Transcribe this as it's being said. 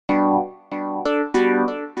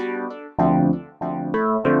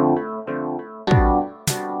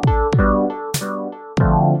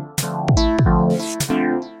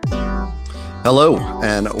Hello,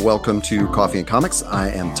 and welcome to Coffee and Comics. I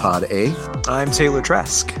am Todd A. I'm Taylor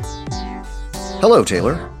Trask. Hello,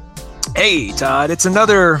 Taylor. Hey, Todd. It's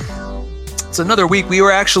another week. We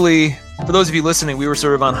were actually, for those of you listening, we were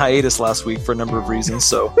sort of on hiatus last week for a number of reasons.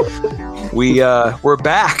 So we're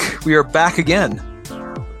back. We are back again.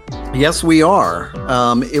 Yes, we are.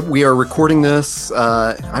 We are recording this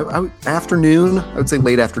afternoon. I would say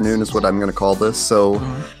late afternoon is what I'm going to call this. So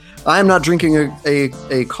I'm not drinking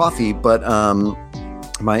a coffee, but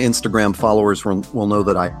my Instagram followers will know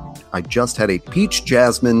that I just had a peach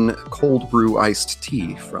jasmine cold brew iced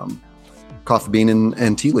tea from Coffee Bean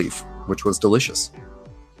and Tea Leaf, which was delicious.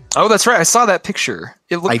 Oh, that's right. I saw that picture.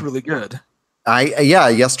 It looked really good.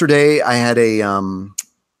 Yesterday I had a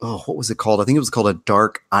what was it called? I think it was called a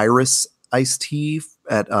dark iris iced tea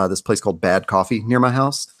at this place called Bad Coffee near my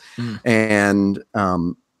house. And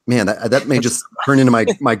man, that may just turn into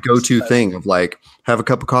my go-to thing of like, have a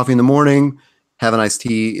cup of coffee in the morning, have an iced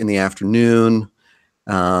tea in the afternoon.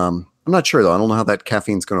 I'm not sure though. I don't know how that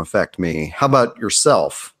caffeine's going to affect me. How about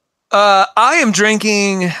yourself? I am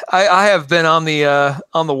drinking. I have been on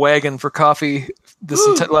the wagon for coffee this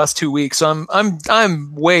last 2 weeks, so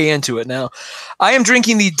I'm way into it now. I am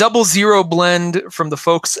drinking the 00 blend from the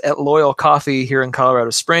folks at Loyal Coffee here in Colorado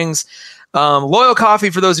Springs. Loyal Coffee,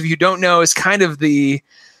 for those of you who don't know, is kind of the.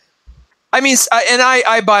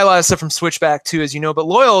 I buy a lot of stuff from Switchback too, as you know, but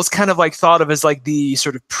Loyal is kind of like thought of as like the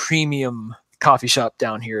sort of premium coffee shop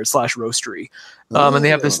down here / roastery. And they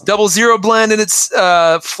have this 00 blend, and its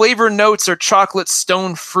flavor notes are chocolate,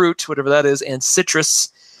 stone fruit, whatever that is, and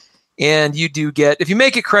citrus. And you do get, if you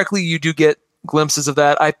make it correctly, you do get glimpses of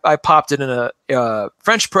that. I popped it in a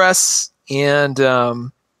French press, and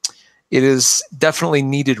it is definitely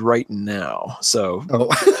needed right now. So,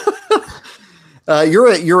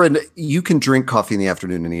 you can drink coffee in the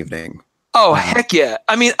afternoon and evening. Oh, heck yeah.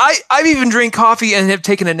 I mean, I've even drank coffee and have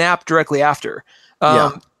taken a nap directly after.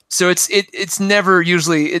 So it's never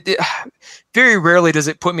usually, very rarely does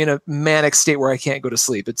it put me in a manic state where I can't go to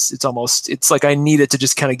sleep. It's like I need it to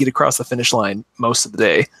just kind of get across the finish line most of the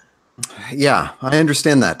day. Yeah, I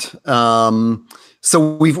understand that.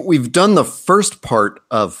 So we've done the first part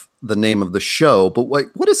of the name of the show, but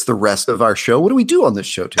what is the rest of our show? What do we do on this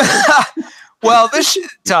show today? Well,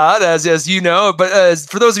 Todd, as you know, but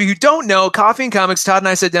for those of you who don't know, Coffee and Comics, Todd and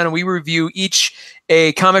I sit down and we review each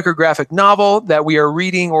a comic or graphic novel that we are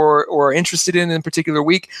reading or are interested in a particular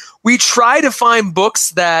week. We try to find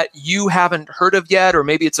books that you haven't heard of yet, or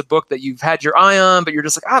maybe it's a book that you've had your eye on, but you're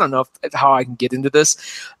just like, I don't know how I can get into this.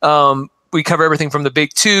 We cover everything from the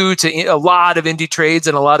big two to a lot of indie trades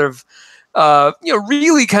and a lot of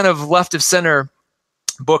really kind of left of center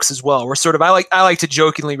books as well. We're sort of, I like to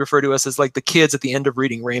jokingly refer to us as like the kids at the end of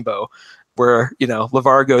Reading Rainbow, where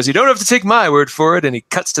LeVar goes, "You don't have to take my word for it," and he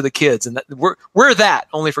cuts to the kids, and we're that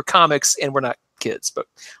only for comics, and we're not kids, but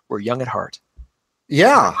we're young at heart.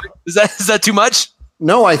 Yeah, is that too much?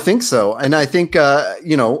 No, I think so, and I think I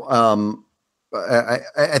think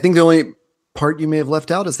the only part you may have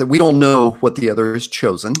left out is that we don't know what the other has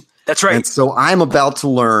chosen. That's right. And so I'm about to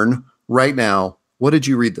learn right now. What did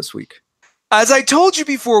you read this week? As I told you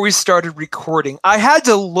before we started recording, I had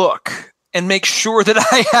to look and make sure that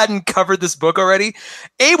I hadn't covered this book already.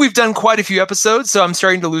 We've done quite a few episodes, so I'm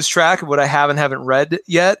starting to lose track of what I have and haven't read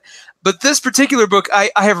yet. But this particular book,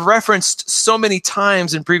 I have referenced so many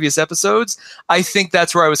times in previous episodes, I think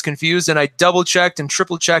that's where I was confused, and I double-checked and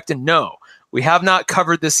triple-checked, and no, we have not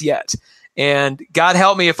covered this yet. And God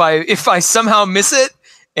help me if I somehow miss it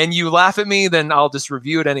and you laugh at me, then I'll just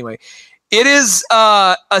review it anyway. It is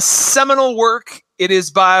a seminal work. It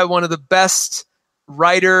is by one of the best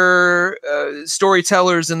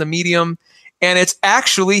storytellers in the medium, and it's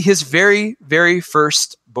actually his very, very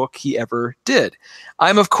first book he ever did.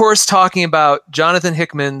 I'm, of course, talking about Jonathan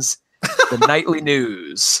Hickman's The Nightly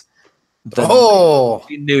News.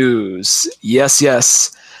 Nightly News.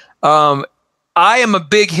 Yes. I am a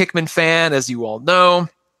big Hickman fan, as you all know,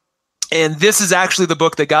 and this is actually the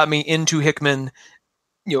book that got me into Hickman.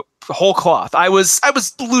 Whole cloth. I was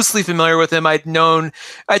loosely familiar with him. I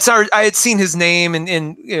had seen his name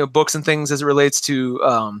in books and things as it relates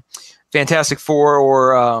to Fantastic Four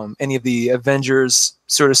or any of the Avengers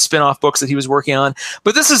sort of spin-off books that he was working on.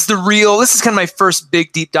 But this is kind of my first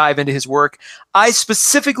big deep dive into his work. I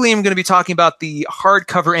specifically am going to be talking about the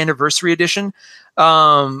hardcover anniversary edition.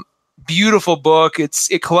 Beautiful book.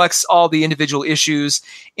 It collects all the individual issues,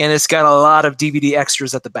 and it's got a lot of DVD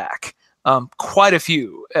extras at the back. Quite a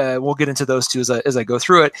few. We'll get into those too as I go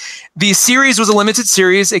through it. The series was a limited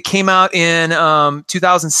series. It came out in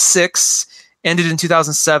 2006, ended in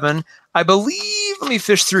 2007. I believe, let me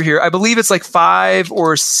fish through here. I believe it's like 5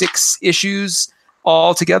 or 6 issues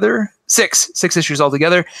altogether. Six issues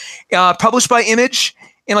altogether. Published by Image.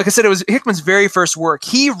 And like I said, it was Hickman's very first work.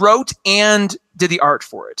 He wrote and did the art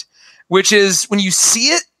for it, which is, when you see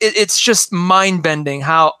it, it's just mind-bending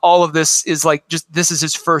how all of this is like, just, this is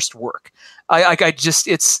his first work.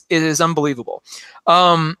 It is unbelievable.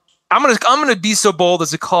 I'm gonna be so bold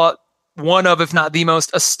as to call it one of, if not the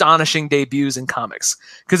most astonishing debuts in comics,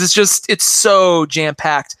 because it's so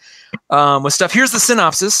jam-packed with stuff. Here's the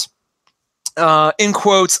synopsis. In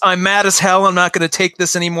quotes, "I'm mad as hell. I'm not going to take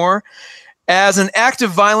this anymore. As an act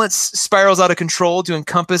of violence spirals out of control to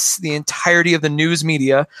encompass the entirety of the news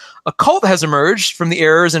media, a cult has emerged from the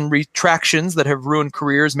errors and retractions that have ruined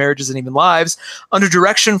careers, marriages, and even lives. Under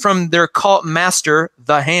direction from their cult master,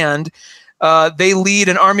 The Hand, they lead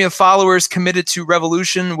an army of followers committed to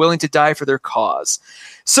revolution, willing to die for their cause."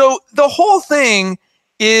 So the whole thing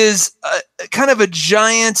is kind of a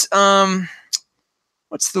giant...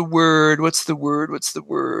 What's the word? It's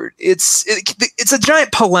a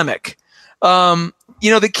giant polemic.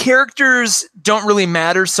 The characters don't really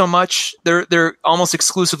matter so much. They're almost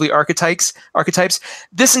exclusively archetypes.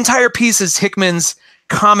 This entire piece is Hickman's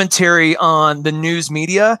commentary on the news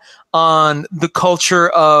media, on the culture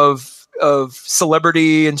of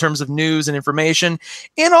celebrity in terms of news and information,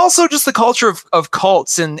 and also just the culture of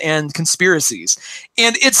cults and conspiracies.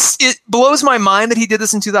 And it blows my mind that he did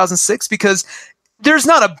this in 2006, because there's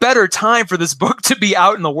not a better time for this book to be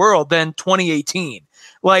out in the world than 2018.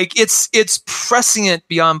 Like, it's prescient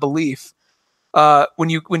beyond belief when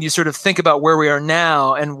you sort of think about where we are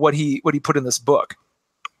now and what he put in this book.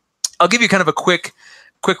 I'll give you kind of a quick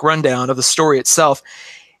rundown of the story itself.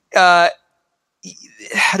 Where do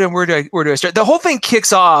I start? The whole thing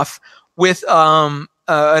kicks off with an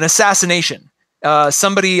assassination.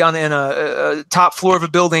 Somebody in a top floor of a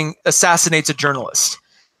building assassinates a journalist.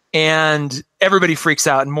 And everybody freaks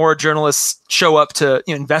out, and more journalists show up to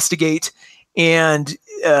investigate. And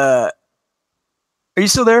are you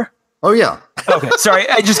still there? Oh yeah. Okay, sorry,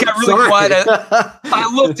 I just got really quiet.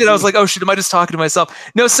 I looked and I was like, "Oh shit, am I just talking to myself?"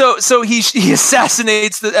 No. So he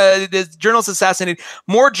assassinates the journalist. Assassinated.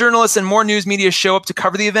 More journalists and more news media show up to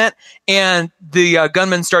cover the event, and the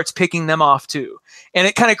gunman starts picking them off too. And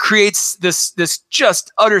it kind of creates this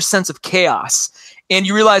just utter sense of chaos. And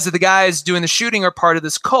you realize that the guys doing the shooting are part of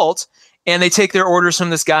this cult, and they take their orders from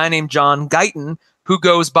this guy named John Guyton, who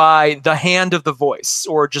goes by the Hand of the Voice,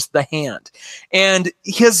 or just the Hand. And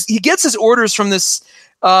he gets his orders from this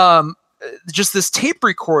just this tape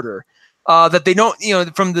recorder that they don't,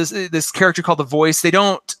 from this character called the Voice. They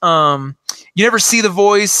don't, you never see the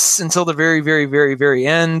voice until the very, very, very, very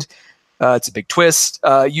end. It's a big twist.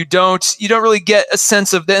 You don't really get a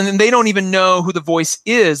sense of them, and they don't even know who the voice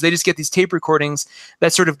is. They just get these tape recordings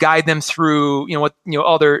that sort of guide them through,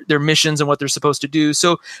 all their missions and what they're supposed to do.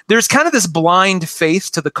 So there's kind of this blind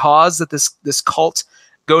faith to the cause that this cult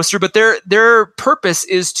goes through, but their purpose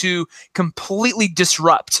is to completely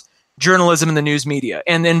disrupt journalism and the news media,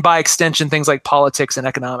 and then by extension things like politics and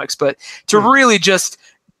economics, but to really just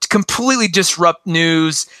completely disrupt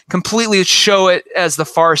news, completely show it as the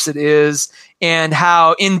farce it is, and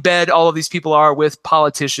how in bed all of these people are with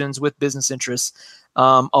politicians, with business interests,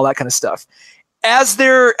 all that kind of stuff. As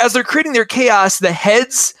they're creating their chaos, the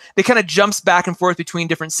heads, they kind of jumps back and forth between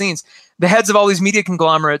different scenes. The heads of all these media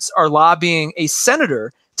conglomerates are lobbying a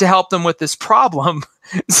senator to help them with this problem,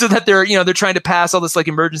 so that they're trying to pass all this like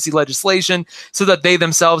emergency legislation so that they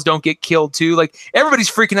themselves don't get killed too. Like, everybody's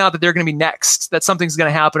freaking out that they're going to be next, that something's going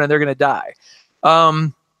to happen and they're going to die.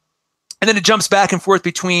 And then it jumps back and forth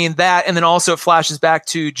between that, and then also it flashes back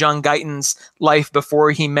to John Guyton's life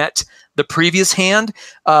before he met the previous Hand.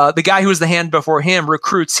 The guy who was the Hand before him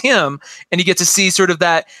recruits him, and you get to see sort of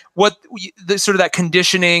that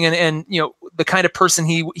conditioning and the kind of person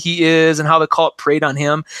he is, and how the cult preyed on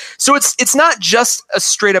him. So it's not just a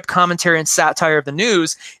straight up commentary and satire of the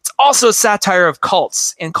news. It's also a satire of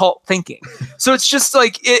cults and cult thinking. So it's just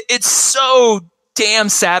like it's so damn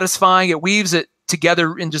satisfying. It weaves it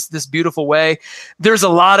together in just this beautiful way. There's a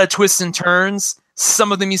lot of twists and turns.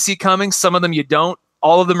 Some of them you see coming, some of them you don't.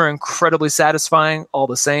 All of them are incredibly satisfying, all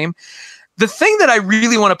the same. The thing that I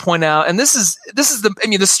really want to point out, and this is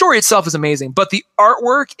the story itself is amazing, but the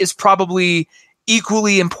artwork is probably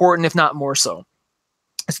equally important, if not more so.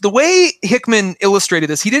 It's the way Hickman illustrated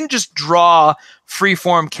this. He didn't just draw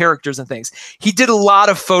free-form characters and things. He did a lot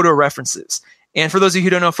of photo references. And for those of you who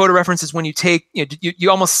don't know, photo reference is when you take, you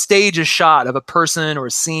almost stage a shot of a person or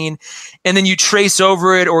a scene, and then you trace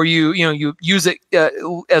over it, or you use it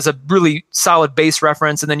as a really solid base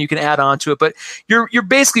reference, and then you can add on to it. But you're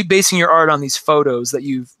basically basing your art on these photos that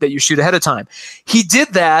you shoot ahead of time. He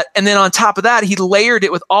did that, and then on top of that, he layered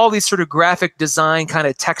it with all these sort of graphic design kind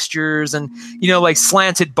of textures, and like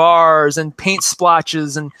slanted bars and paint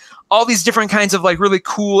splotches and all these different kinds of like really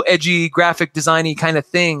cool, edgy, graphic designy kind of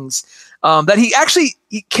things. That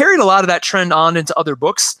he carried a lot of that trend on into other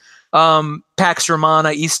books. Pax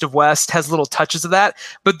Romana, East of West has little touches of that,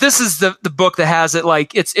 but this is the book that has it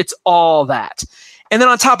like it's all that. And then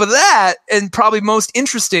on top of that, and probably most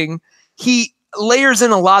interesting, he layers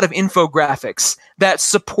in a lot of infographics that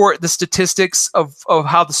support the statistics of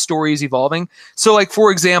how the story is evolving. So like,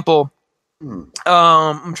 for example,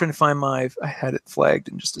 I'm trying to find I had it flagged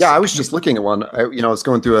in just a second. I was just looking at one. I was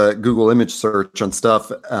going through a Google image search on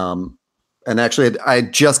stuff. And actually, I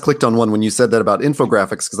just clicked on one when you said that about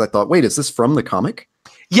infographics, because I thought, wait, is this from the comic?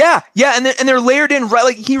 Yeah, and they're layered in, right?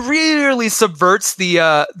 Like he really subverts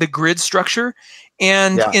the grid structure,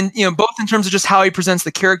 and both in terms of just how he presents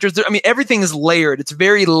the characters. I mean, everything is layered. It's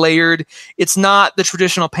very layered. It's not the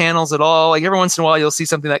traditional panels at all. Like every once in a while, you'll see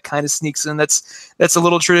something that kind of sneaks in that's a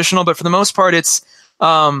little traditional, but for the most part, it's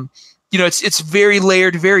it's very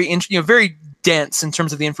layered, very very dense in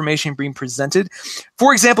terms of the information being presented.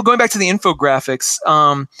 For example, going back to the infographics,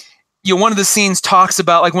 one of the scenes talks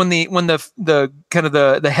about like when the kind of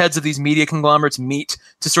the heads of these media conglomerates meet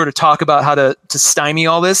to sort of talk about how to stymie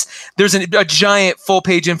all this. There's a giant full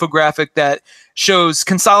page infographic that shows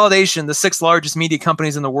Consolidation, the 6 largest media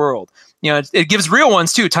companies in the world. It gives real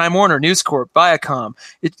ones too: Time Warner, News Corp, Viacom.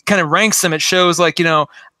 It kind of ranks them. It shows like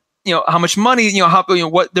how much money,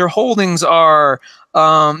 what their holdings are,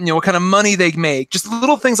 what kind of money they make, just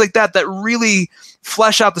little things like that really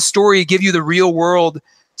flesh out the story, give you the real world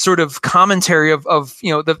sort of commentary of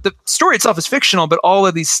the story itself is fictional, but all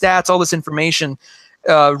of these stats, all this information,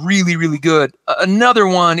 really, really good. Another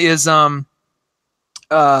one is shows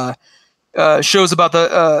about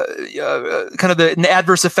the kind of the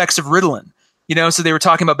adverse effects of Ritalin. So they were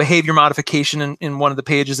talking about behavior modification in one of the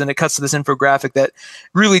pages, and it cuts to this infographic that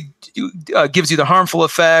really gives you the harmful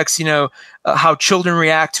effects, how children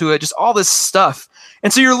react to it, just all this stuff.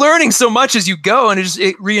 And so you're learning so much as you go, and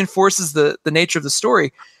it reinforces the nature of the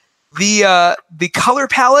story. The color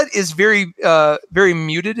palette is very very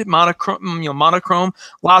muted, monochrome,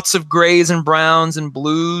 lots of grays and browns and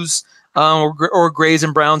blues, or grays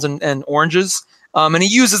and browns and oranges. And he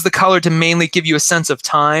uses the color to mainly give you a sense of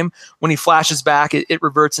time. When he flashes back, it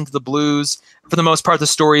reverts into the blues. For the most part, the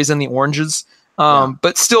story is in the oranges,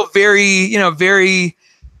 but still very, very,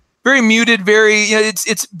 very muted. Very,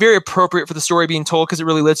 it's very appropriate for the story being told, because it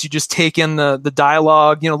really lets you just take in the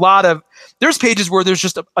dialogue. There's pages where there's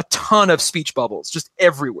just a ton of speech bubbles just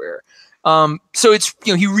everywhere. So it's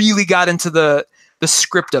he really got into the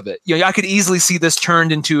script of it. I could easily see this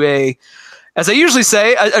turned into as I usually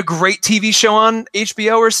say, a great TV show on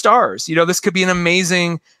HBO or Starz. This could be an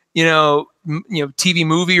amazing, TV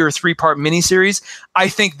movie or 3-part miniseries. I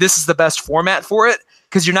think this is the best format for it,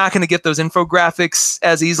 because you're not going to get those infographics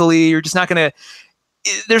as easily. You're just not going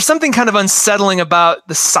to. There's something kind of unsettling about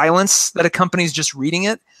the silence that accompanies just reading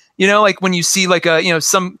it. Like when you see like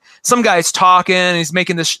some guy's talking and he's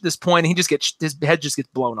making this point, and his head just gets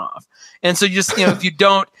blown off. And so you just if you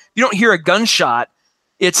don't hear a gunshot,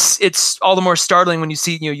 it's all the more startling when you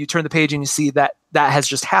see, you turn the page and you see that has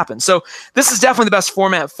just happened. So this is definitely the best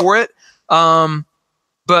format for it.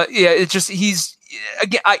 But yeah, it's just,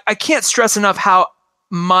 again, I can't stress enough how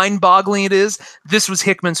mind-boggling it is. This was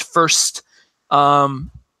Hickman's first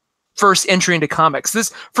entry into comics.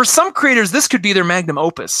 This, for some creators, this could be their magnum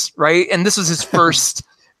opus, right? And this was his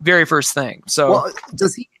very first thing. So, well,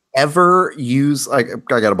 does he ever use, I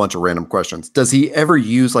got a bunch of random questions. Does he ever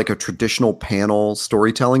use like a traditional panel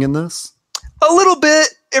storytelling in this? A little bit.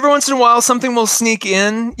 Every once in a while, something will sneak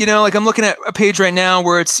in. Like I'm looking at a page right now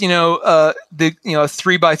where it's, a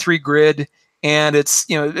 3x3 grid, and it's,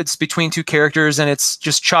 it's between two characters, and it's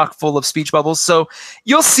just chock full of speech bubbles. So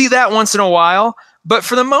you'll see that once in a while, but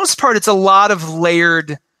for the most part, it's a lot of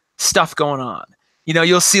layered stuff going on.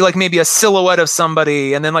 You'll see like maybe a silhouette of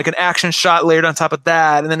somebody, and then like an action shot layered on top of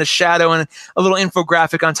that, and then a shadow and a little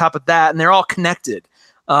infographic on top of that, and they're all connected.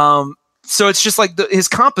 So it's just like his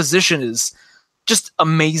composition is just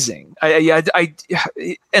amazing. And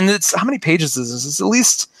it's, how many pages is this? It's at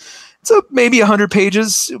least, maybe 100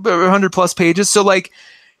 pages, 100 plus pages. So like,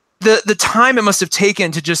 the time it must have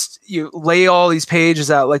taken to just lay all these pages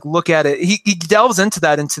out, like look at it. He delves into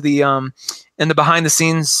that into the in the behind the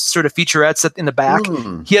scenes sort of featurettes in the back.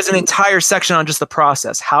 He has an entire section on just the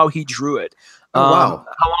process, how he drew it. Wow.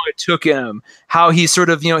 How long it took him, how he sort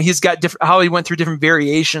of, he's got different, how he went through different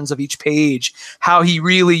variations of each page, how he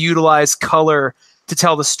really utilized color to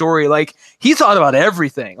tell the story. Like he thought about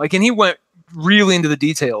everything, like, and he went really into the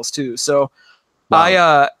details too. So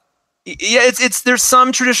wow. There's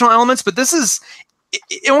some traditional elements, but this is,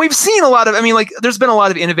 and we've seen a lot of, there's been a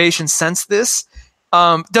lot of innovation since this.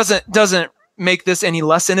 Doesn't make this any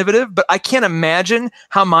less innovative, but I can't imagine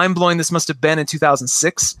how mind blowing this must have been in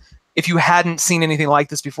 2006. If you hadn't seen anything like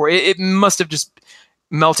this before, it must have just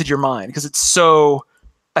melted your mind because it's so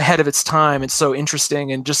ahead of its time. It's so interesting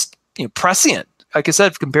and just prescient. Like I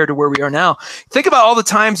said, compared to where we are now, think about all the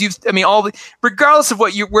times regardless of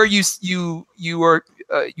where you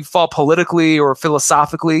fall politically or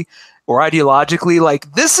philosophically or ideologically,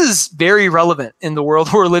 like this is very relevant in the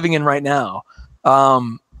world we're living in right now.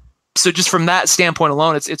 So just from that standpoint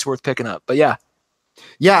alone, it's worth picking up. But yeah.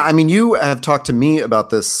 Yeah, you have talked to me about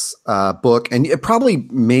this book, and you probably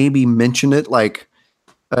maybe mentioned it like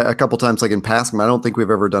a couple times, like in passing. I don't think we've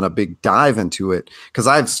ever done a big dive into it because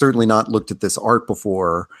I've certainly not looked at this art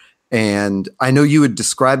before. And I know you had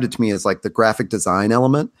described it to me as like the graphic design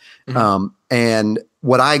element. Mm-hmm. And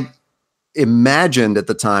what I imagined at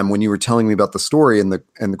the time when you were telling me about the story and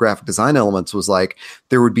the graphic design elements was like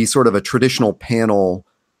there would be sort of a traditional panel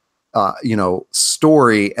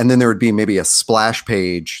story, and then there would be maybe a splash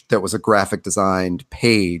page that was a graphic designed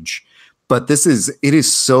page. But it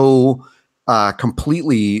is so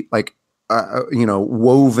completely like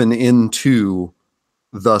woven into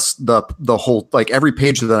the whole, like every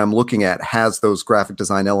page that I'm looking at has those graphic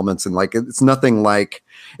design elements, and like it's nothing like,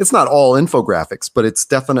 it's not all infographics, but it's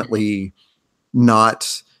definitely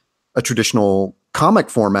not a traditional comic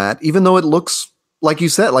format, even though it looks, like you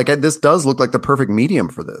said, like this does look like the perfect medium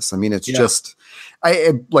for this. It's just,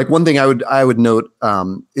 like one thing I would note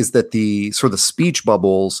is that the sort of the speech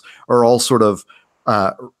bubbles are all sort of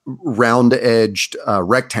round edged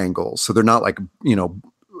rectangles. So they're not like,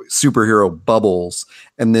 superhero bubbles.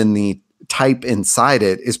 And then the type inside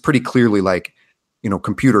it is pretty clearly like,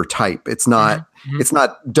 computer type. It's not, it's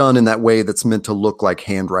not done in that way that's meant to look like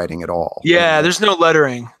handwriting at all. Yeah. There's no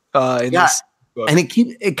lettering in this book. And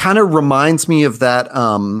it kind of reminds me of that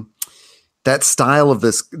that style of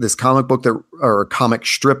this comic book or comic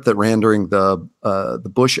strip that ran during the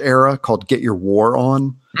Bush era called Get Your War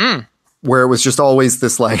On, where it was just always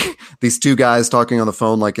this like these two guys talking on the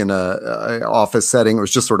phone like in a office setting. It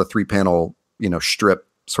was just sort of 3-panel strip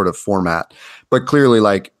sort of format, but clearly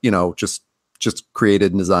like just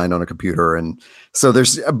created and designed on a computer. And so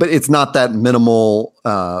but it's not that minimal.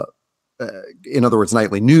 In other words,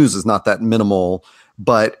 Nightly News is not that minimal,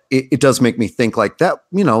 but it does make me think like that,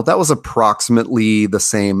 that was approximately the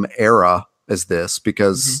same era as this,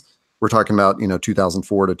 because we're talking about,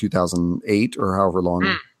 2004 to 2008 or however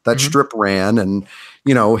long that strip ran. And,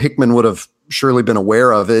 Hickman would have surely been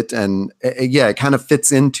aware of it. And it kind of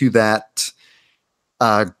fits into that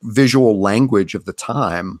visual language of the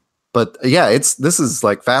time. But yeah, this is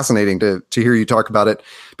like fascinating to hear you talk about it,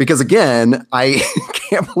 because again, I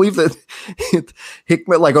can't believe that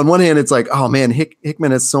Hickman, like on one hand, it's like, oh man,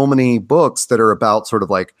 Hickman has so many books that are about sort of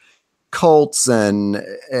like cults and,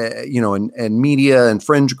 and media and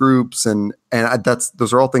fringe groups. And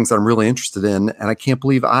those are all things that I'm really interested in. And I can't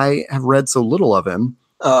believe I have read so little of him.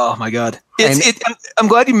 Oh my God. I'm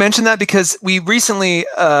glad you mentioned that, because we recently,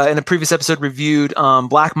 in a previous episode, reviewed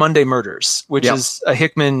Black Monday Murders, which is a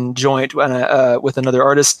Hickman joint with another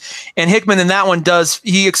artist. And Hickman in that one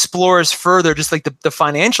he explores further just like the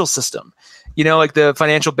financial system, like the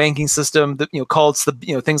financial banking system, cults,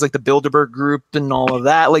 things like the Bilderberg Group and all of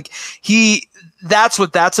that. Like that's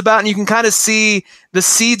what that's about. And you can kind of see the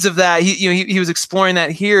seeds of that. He was exploring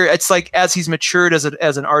that here. It's like, as he's matured as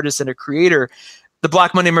an artist and a creator, the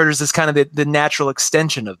Black Monday Murders is kind of the natural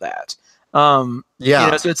extension of that. So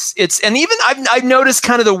it's, and even I've noticed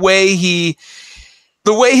kind of the way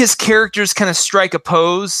his characters kind of strike a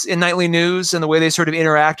pose in Nightly News and the way they sort of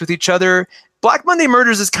interact with each other. Black Monday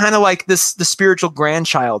Murders is kind of like the spiritual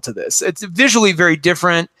grandchild to this. It's visually very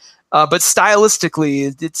different, but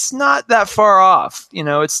stylistically it's not that far off.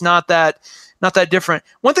 It's not that different.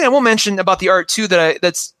 One thing I will mention about the art too,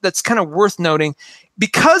 that's kind of worth noting,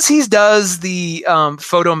 because he does the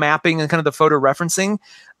photo mapping and kind of the photo referencing,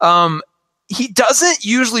 he doesn't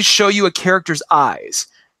usually show you a character's eyes.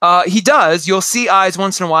 He does. You'll see eyes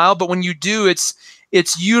once in a while, but when you do, it's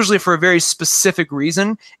usually for a very specific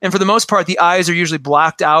reason. And for the most part, the eyes are usually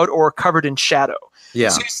blacked out or covered in shadow. Yeah.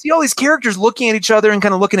 So you see all these characters looking at each other and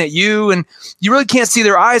kind of looking at you, and you really can't see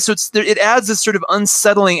their eyes. So it adds this sort of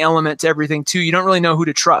unsettling element to everything too. You don't really know who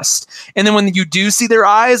to trust. And then when you do see their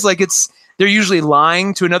eyes, like they're usually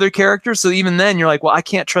lying to another character. So even then you're like, well, I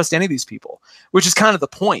can't trust any of these people, which is kind of the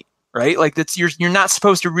point, right? Like you're not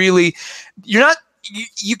supposed to really, you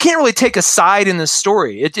can't really take a side in this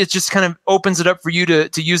story. It just kind of opens it up for you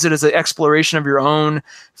to use it as an exploration of your own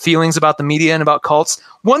feelings about the media and about cults.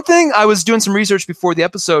 One thing, I was doing some research before the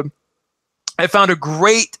episode, I found a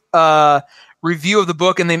great review of the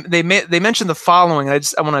book, and they mentioned the following. I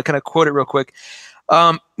want to kind of quote it real quick.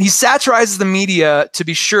 He satirizes the media, to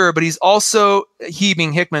be sure, but he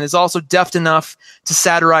being Hickman, is also deft enough to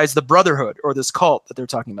satirize the Brotherhood, or this cult that they're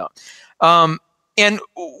talking about. And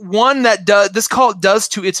one that this cult does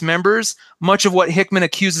to its members much of what Hickman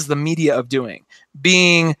accuses the media of doing,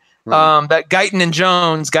 being that Guyton and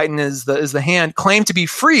Jones, Guyton is the hand, claim to be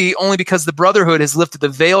free only because the Brotherhood has lifted the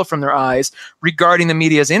veil from their eyes regarding the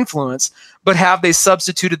media's influence, but have they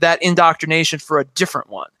substituted that indoctrination for a different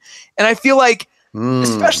one? And I feel like,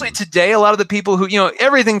 especially today, a lot of the people who,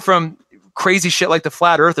 everything from crazy shit like the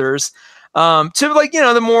flat earthers, to like,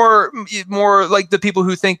 the more like the people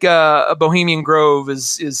who think a Bohemian Grove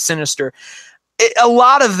is sinister. A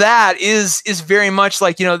lot of that is very much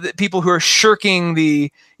like, the people who are shirking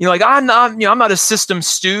the, like I'm not a system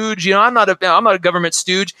stooge, I'm not a government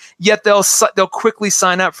stooge, yet they'll quickly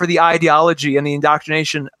sign up for the ideology and the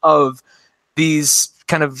indoctrination of these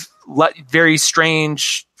kind of very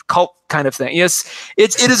strange cult kind of thing. Yes,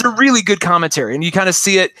 it is a really good commentary, and you kind of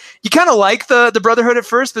see it. You kind of like the Brotherhood at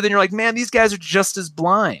first, but then you're like, man, these guys are just as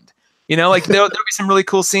blind. Like there'll be some really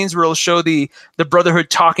cool scenes where it'll show the Brotherhood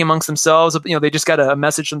talking amongst themselves. They just got a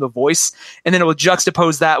message from the voice, and then it will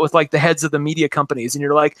juxtapose that with like the heads of the media companies, and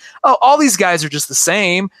you're like, oh, all these guys are just the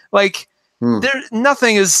same. Like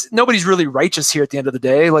nobody's really righteous here at the end of the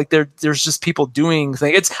day. Like there's just people doing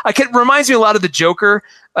things. It reminds me a lot of the Joker,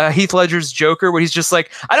 Heath Ledger's Joker, where he's just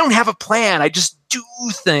like, I don't have a plan, I just do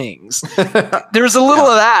things. There's a little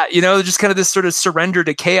of that, just kind of this sort of surrender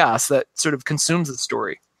to chaos that sort of consumes the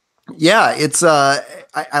story. Yeah, it's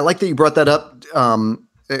I like that you brought that up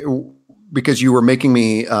because you were making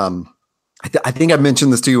me. I think I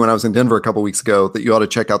mentioned this to you when I was in Denver a couple weeks ago, that you ought to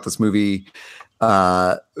check out this movie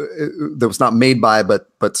that was not made by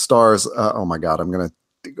but stars. Oh my God, I'm gonna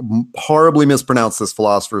horribly mispronounce this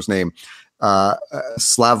philosopher's name.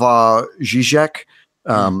 Slavoj Žižek.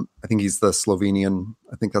 I think he's the Slovenian.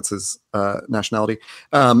 I think that's his nationality.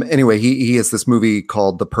 Anyway, he has this movie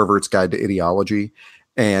called The Pervert's Guide to Ideology,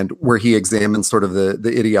 and where he examines sort of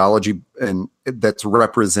the ideology and that's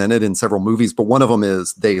represented in several movies. But one of them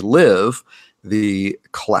is They Live, the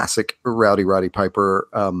classic Roddy Piper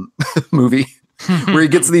movie, where he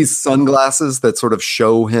gets these sunglasses that sort of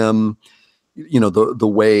show him,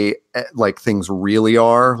 the way like things really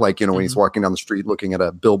are. Like, when he's walking down the street looking at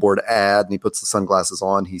a billboard ad and he puts the sunglasses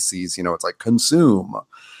on, he sees, it's like consume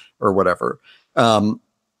or whatever.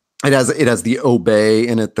 It has the Obey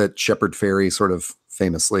in it that Shepard Fairey sort of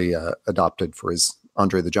famously adopted for his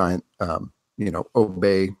Andre the Giant,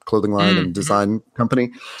 Obey clothing line and design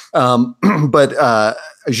company. But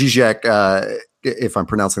Žižek, if I'm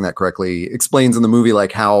pronouncing that correctly, explains in the movie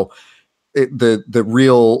like how the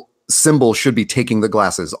real symbol should be taking the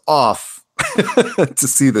glasses off to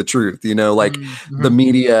see the truth. The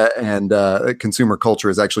media and consumer culture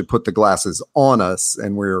has actually put the glasses on us,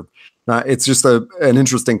 and we're not. It's just an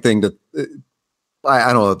interesting thing to.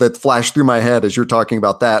 I don't know, that flashed through my head as you're talking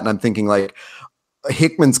about that. And I'm thinking like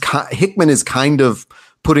Hickman is kind of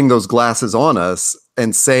putting those glasses on us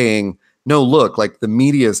and saying, no, look, like the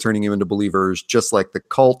media is turning you into believers, just like the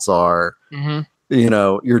cults are.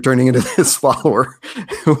 You're turning into this follower,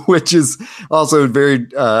 which is also very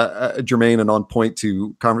germane and on point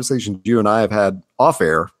to conversations you and I have had off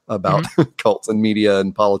air about cults and media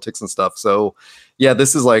and politics and stuff. So yeah,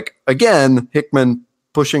 this is like, again, Hickman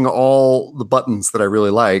pushing all the buttons that I really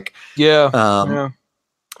like.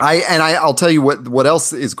 I'll tell you what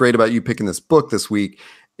else is great about you picking this book this week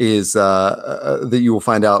is that you will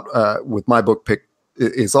find out with my book pick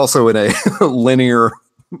is also in a linear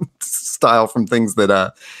style from things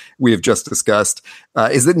that we have just discussed,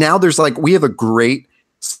 is that now there's like, we have a great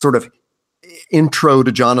sort of intro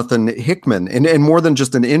to Jonathan Hickman, and more than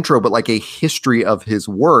just an intro, but like a history of his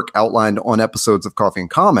work outlined on episodes of Coffee and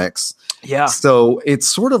Comics. Yeah. So it's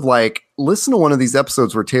sort of like, listen to one of these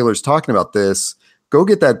episodes where Taylor's talking about this, go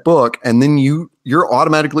get that book, and then you're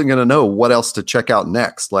automatically going to know what else to check out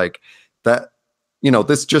next. Like that,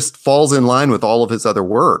 this just falls in line with all of his other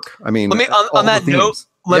work. I mean, on that note,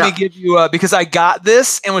 Let me give you because I got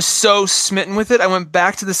this and was so smitten with it. I went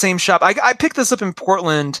back to the same shop. I picked this up in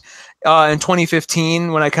Portland in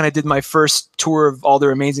 2015 when I kind of did my first tour of all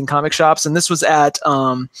their amazing comic shops, and this was at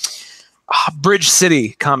Bridge City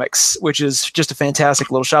Comics, which is just a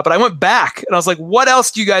fantastic little shop. But I went back and I was like, "What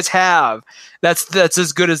else do you guys have that's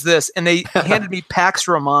as good as this?" And they handed me Pax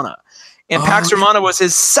Romana. And Pax Romana was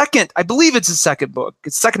his second, I believe it's his second book.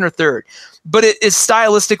 It's second or third, but it is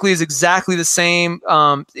stylistically is exactly the same.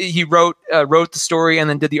 He wrote the story and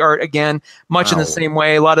then did the art again, much in the same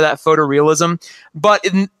way. A lot of that photorealism, but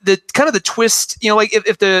in the kind of the twist, like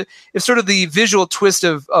if sort of the visual twist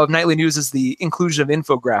of Nightly News is the inclusion of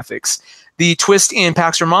infographics, the twist in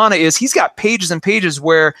Pax Romana is he's got pages and pages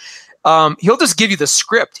where he'll just give you the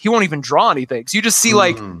script. He won't even draw anything. So you just see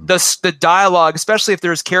like the dialogue, especially if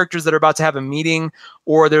there's characters that are about to have a meeting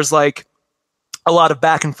or there's like a lot of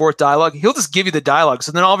back and forth dialogue. He'll just give you the dialogue.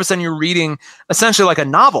 So then all of a sudden you're reading essentially like a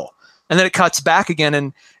novel, and then it cuts back again.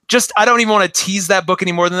 And just, I don't even want to tease that book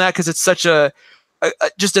any more than that, because it's such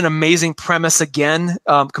just an amazing premise again,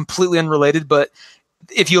 completely unrelated. But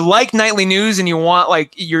if you like Nightly News and you want,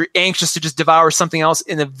 like, you're anxious to just devour something else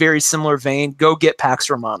in a very similar vein, go get Pax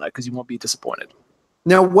Romana, because you won't be disappointed.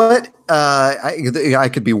 Now, what I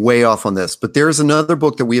could be way off on this, but there's another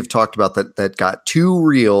book that we have talked about that got too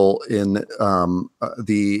real in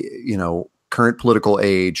the current political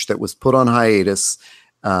age, that was put on hiatus.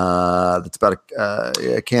 That's about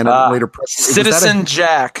a candidate later. Citizen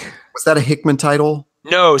Jack. Was that a Hickman title?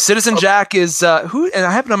 No, Citizen Jack is who? And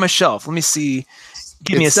I have it on my shelf. Let me see.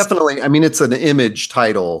 It's definitely. I mean, it's an Image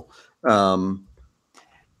title.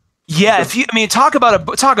 Yeah, talk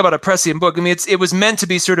about a prescient book. I mean, it was meant to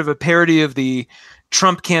be sort of a parody of the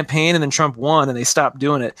Trump campaign, and then Trump won, and they stopped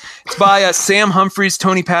doing it. It's by Sam Humphries,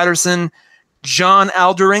 Tony Patterson, John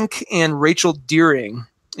Alderink, and Rachel Deering.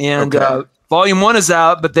 And Volume 1 is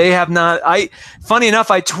out, but they have not. Funny enough,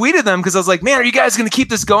 I tweeted them because I was like, "Man, are you guys going to keep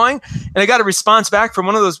this going?" And I got a response back from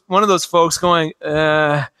one of those folks going,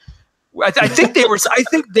 I think they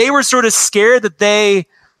were sort of scared that they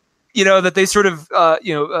sort of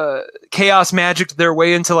chaos magicked their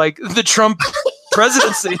way into like the Trump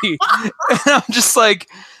presidency. And I'm just like,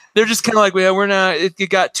 they're just kind of like, well, we're not. It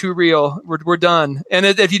got too real. We're done. And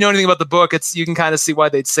if you know anything about the book, you can kind of see why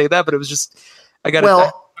they'd say that. But it was just, I got a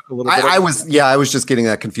little bit. I was just getting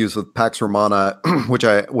that confused with Pax Romana, which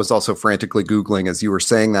I was also frantically Googling as you were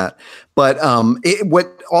saying that. But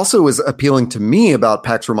what also is appealing to me about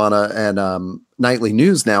Pax Romana and Nightly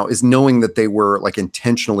News now is knowing that they were like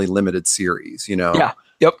intentionally limited series, Yeah.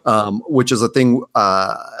 Yep. Which is a thing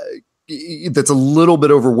that's a little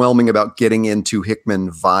bit overwhelming about getting into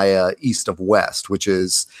Hickman via East of West, which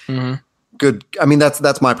is good. I mean,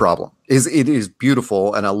 that's my problem. It is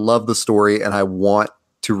beautiful, and I love the story, and I want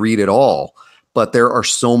to read it all, but there are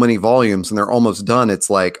so many volumes and they're almost done. It's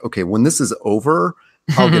like, okay, when this is over,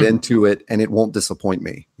 I'll get into it and it won't disappoint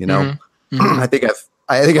me. I think I've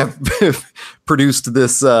produced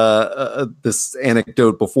this this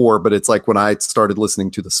anecdote before, but it's like when I started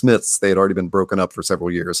listening to the Smiths, they had already been broken up for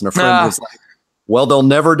several years, and a friend was like, well, they'll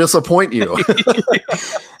never disappoint you.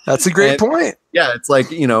 That's a great point. Yeah. It's like,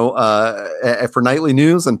 for Nightly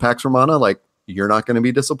News and Pax Romana, like, you're not going to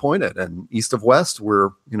be disappointed. And East of West,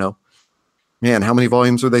 we're, man, how many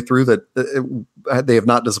volumes are they through that they have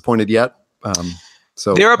not disappointed yet?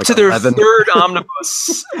 So they're up to their 11. Third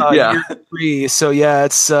omnibus, year 3. So yeah,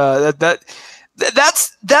 it's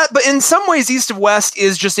that's that. But in some ways, East of West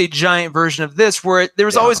is just a giant version of this, where there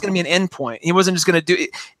was always going to be an end point. He wasn't just going to do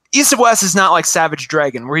it. East of West is not like Savage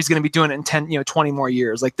Dragon, where he's going to be doing it in 10, 20 more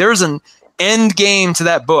years. Like, there's an end game to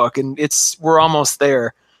that book, and we're almost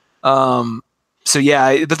there. So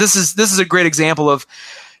yeah, but this is a great example of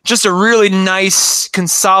just a really nice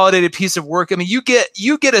consolidated piece of work. I mean, you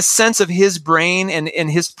get a sense of his brain and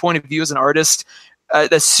his point of view as an artist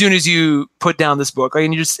as soon as you put down this book. Like,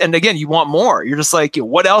 and again, you want more. You're just like,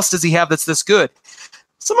 what else does he have that's this good?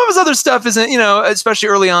 Some of his other stuff isn't, especially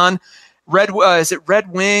early on. Is it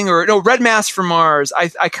Red Wing or no? Red Mass from Mars.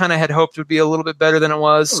 I kind of had hoped would be a little bit better than it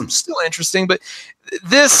was. Still interesting, but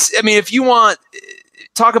this, I mean, if you want.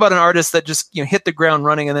 Talk about an artist that just hit the ground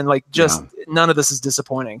running, and then none of this is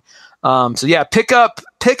disappointing. So yeah, pick up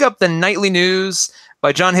the Nightly News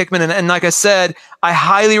by John Hickman, and like I said, I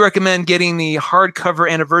highly recommend getting the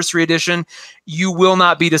hardcover anniversary edition. You will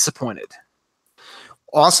not be disappointed.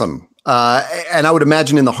 Awesome. And I would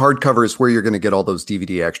imagine in the hardcover is where you're going to get all those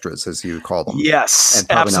DVD extras, as you call them. Yes,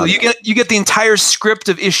 absolutely. You get the entire script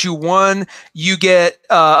of issue 1. You get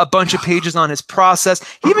a bunch of pages on his process.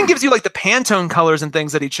 He even gives you like the Pantone colors and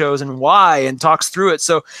things that he chose and why, and talks through it.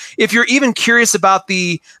 So if you're even curious about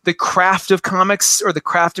the craft of comics or the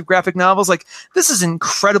craft of graphic novels, like this is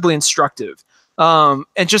incredibly instructive. And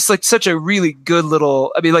just like such a really good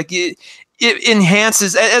little, I mean, like it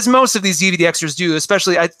enhances, as most of these DVD extras do,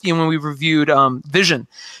 especially when we reviewed Vision.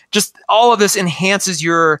 Just all of this enhances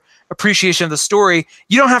your appreciation of the story.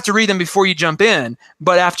 You don't have to read them before you jump in,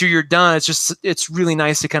 but after you're done, it's really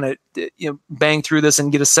nice to kind of bang through this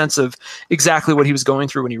and get a sense of exactly what he was going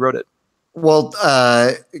through when he wrote it. Well,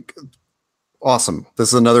 awesome. This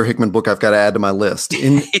is another Hickman book I've got to add to my list.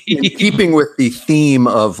 In keeping with the theme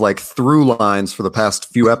of like through lines for the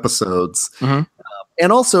past few episodes. Mm-hmm.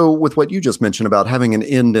 And also with what you just mentioned about having an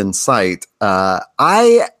end in sight,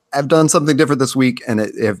 I have done something different this week, and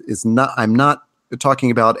I'm not talking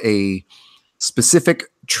about a specific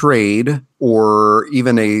trade or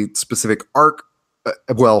even a specific arc,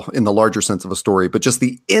 well, in the larger sense of a story, but just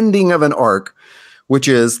the ending of an arc, which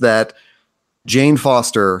is that Jane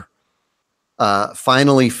Foster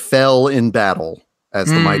finally fell in battle as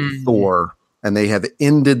the mighty Thor, and they have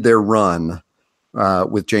ended their run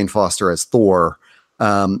with Jane Foster as Thor.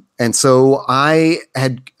 And so I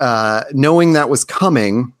had, knowing that was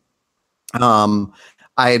coming, I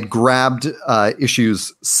had grabbed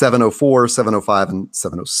issues 704, 705, and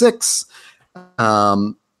 706,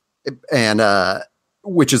 and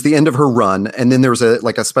which is the end of her run. And then there was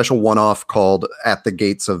a special one-off called At the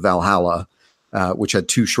Gates of Valhalla, which had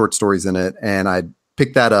 2 short stories in it. And I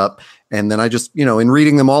picked that up. And then I just, in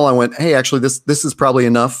reading them all, I went, hey, actually, this is probably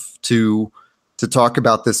enough to talk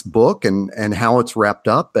about this book and how it's wrapped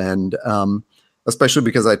up. And especially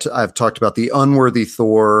because I've talked about the Unworthy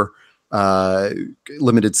Thor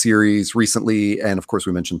limited series recently. And of course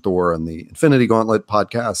we mentioned Thor on the Infinity Gauntlet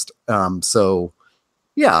podcast. So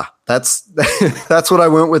yeah, that's what I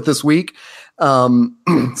went with this week.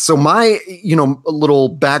 So my, a little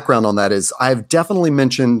background on that is I've definitely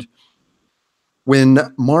mentioned when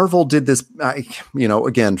Marvel did this,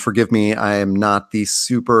 again, forgive me, I am not the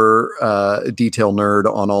super detail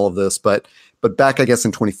nerd on all of this, but back, I guess,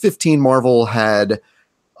 in 2015, Marvel had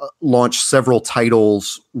launched several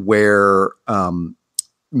titles where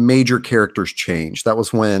major characters changed. That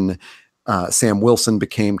was when Sam Wilson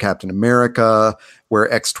became Captain America,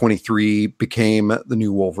 where X-23 became the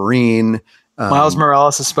new Wolverine. Miles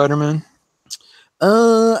Morales is Spider-Man?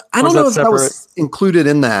 I don't know if that was included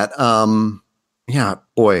in that. Yeah,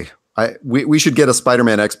 boy, we should get a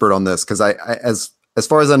Spider-Man expert on this, because I as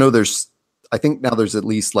far as I know, I think now there's at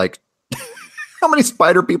least like how many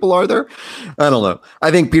Spider people are there? I don't know.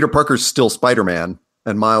 I think Peter Parker's still Spider-Man,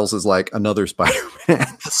 and Miles is like another Spider-Man.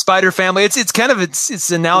 Spider family. It's kind of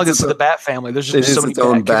it's analogous to the Bat family. There's just so many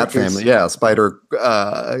own Bat family. Yeah, Spider,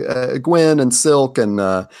 Gwen and Silk,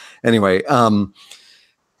 and anyway.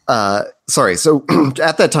 Sorry. So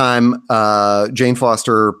at that time, Jane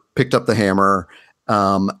Foster picked up the hammer,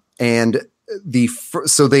 and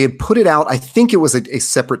so they had put it out. I think it was a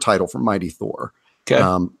separate title from Mighty Thor. Okay.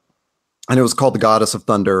 And it was called The Goddess of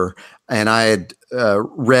Thunder. And I had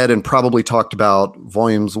read and probably talked about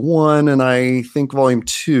volumes 1 and I think volume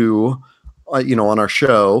 2, on our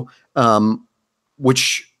show,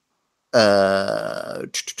 which,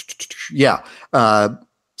 yeah.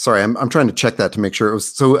 Sorry, I'm trying to check that to make sure it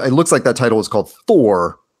was. So it looks like that title was called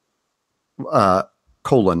Thor, The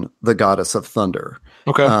Goddess of Thunder.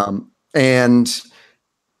 Okay. And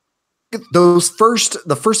the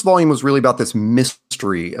first volume was really about this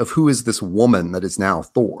mystery of who is this woman that is now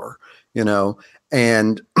Thor,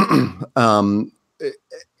 and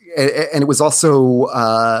it was also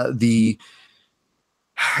the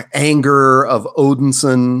anger of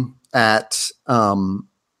Odinson at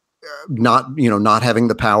not having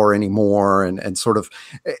the power anymore, and sort of,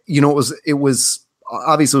 it was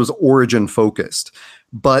obviously it was origin focused,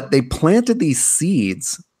 but they planted these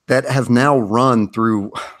seeds that have now run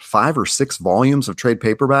through 5 or 6 volumes of trade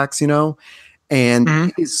paperbacks, and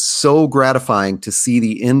it is so gratifying to see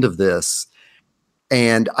the end of this.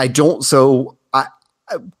 And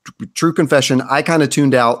true confession, I kind of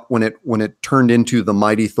tuned out when it turned into the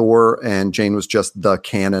Mighty Thor and Jane was just the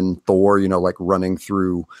canon Thor, like running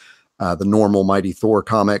through the normal Mighty Thor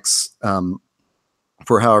comics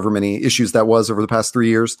for however many issues that was over the past 3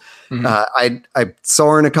 years. I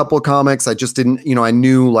saw her in a couple of comics. I just didn't, I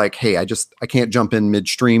knew like, hey, I can't jump in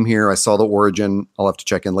midstream here. I saw the origin. I'll have to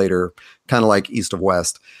check in later, kind of like East of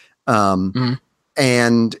West.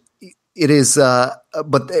 And it is,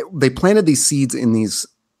 but they planted these seeds in these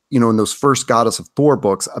in those first Goddess of Thor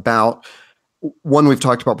books about one we've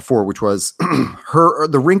talked about before, which was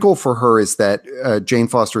the wrinkle for her is that Jane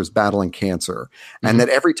Foster is battling cancer, and that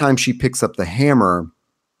every time she picks up the hammer,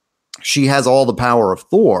 she has all the power of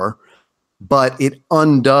Thor, but it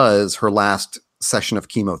undoes her last session of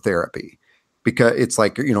chemotherapy because it's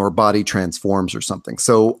like, her body transforms or something.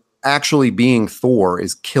 So actually being Thor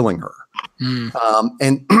is killing her. So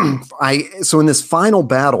in this final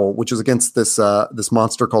battle, which is against this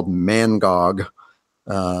monster called Mangog,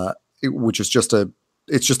 which is just a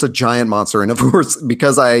giant monster. And of course,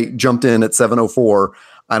 because I jumped in at 704,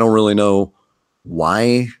 I don't really know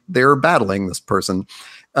why they're battling this person.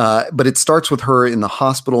 But it starts with her in the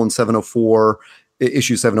hospital in 704,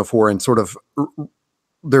 issue 704, and sort of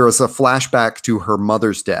there is a flashback to her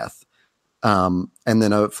mother's death, and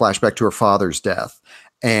then a flashback to her father's death.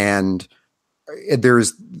 And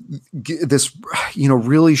there's this,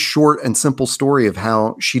 really short and simple story of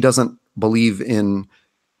how she doesn't believe in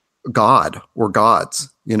God or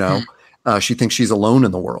gods, she thinks she's alone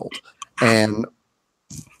in the world. And,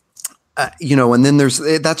 and then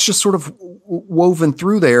that's just sort of woven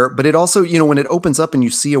through there. But it also, when it opens up and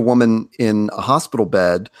you see a woman in a hospital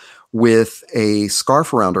bed with a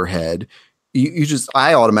scarf around her head,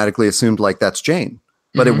 I automatically assumed like that's Jane,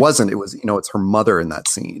 but it wasn't. It was, it's her mother in that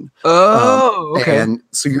scene. Oh, okay. And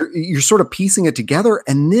so you're sort of piecing it together.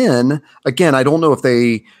 And then again, I don't know if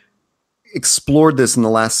they explored this in the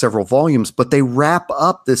last several volumes, but they wrap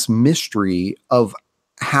up this mystery of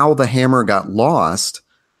how the hammer got lost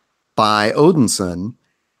by Odinson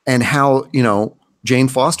and how, Jane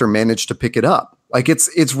Foster managed to pick it up. Like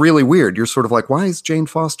it's really weird. You're sort of like, why was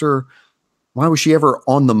she ever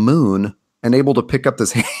on the moon and able to pick up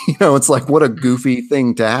this? It's like, what a goofy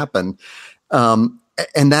thing to happen.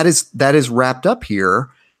 And that is wrapped up here.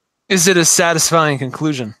 Is it a satisfying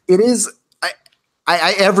conclusion? It is.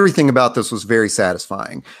 I everything about this was very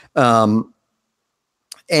satisfying. And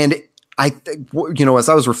as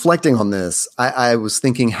I was reflecting on this, I was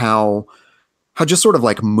thinking how just sort of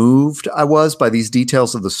like moved I was by these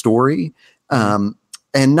details of the story. And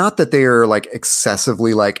not that they are like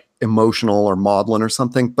excessively like emotional or maudlin or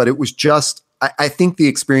something, but it was just, I think the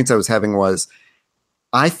experience I was having was,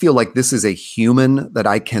 I feel like this is a human that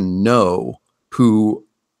I can know who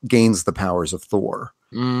gains the powers of Thor,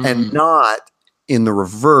 and not in the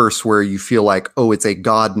reverse where you feel like, oh, it's a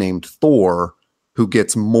god named Thor who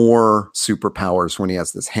gets more superpowers when he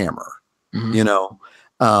has this hammer.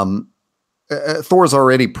 Thor's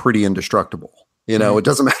already pretty indestructible. It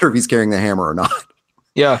doesn't matter if he's carrying the hammer or not.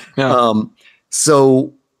 Yeah.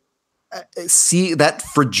 So see that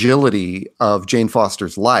fragility of Jane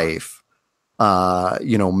Foster's life,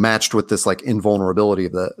 matched with this like invulnerability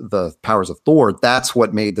of the powers of Thor. That's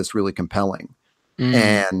what made this really compelling.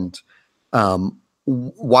 And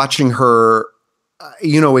watching her,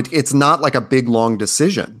 it's not like a big, long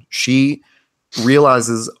decision. She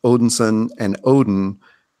realizes Odinson and Odin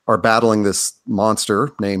are battling this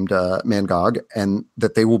monster named Mangog, and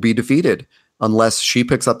that they will be defeated unless she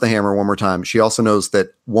picks up the hammer one more time. She also knows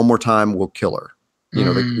that one more time will kill her.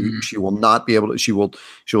 She will not be able to. She will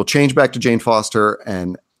change back to Jane Foster,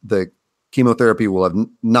 and the chemotherapy will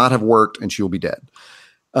not have worked, and she will be dead.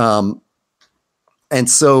 And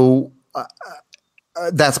so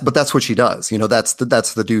that's what she does. That's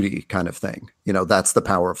the duty kind of thing. That's the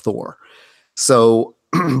power of Thor. So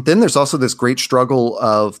then there's also this great struggle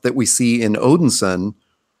that we see in Odinson,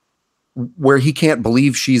 where he can't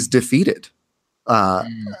believe she's defeated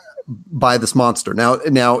by this monster.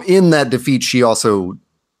 Now in that defeat, she also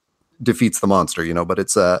defeats the monster, but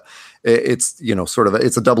it's sort of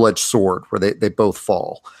it's a double-edged sword where they both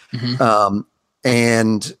fall.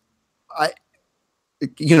 And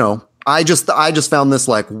I just found this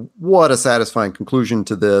like, what a satisfying conclusion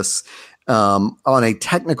to this. On a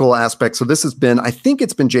technical aspect. So this has been, I think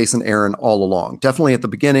it's been Jason Aaron all along, definitely at the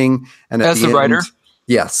beginning and at the end. Writer.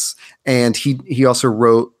 Yes. And he also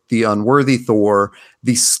wrote the Unworthy Thor.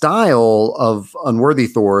 The style of Unworthy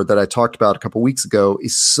Thor that I talked about a couple weeks ago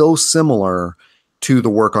is so similar to the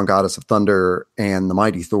work on Goddess of Thunder and the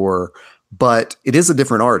Mighty Thor, but it is a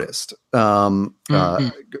different artist. I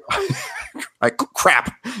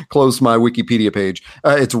closed my Wikipedia page.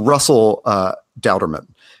 It's Russell Dauterman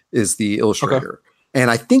is the illustrator. Okay.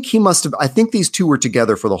 And I think I think these two were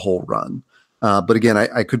together for the whole run. But again,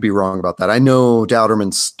 I could be wrong about that. I know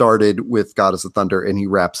Dauterman started with Goddess of Thunder and he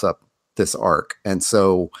wraps up this arc. And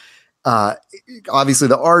so obviously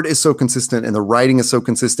the art is so consistent and the writing is so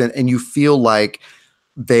consistent, and you feel like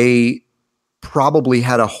they probably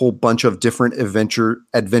had a whole bunch of different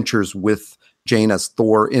adventures with Jane as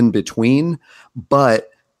Thor in between, but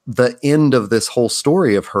the end of this whole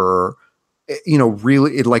story of her,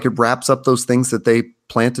 really it wraps up those things that they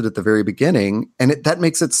planted at the very beginning, and that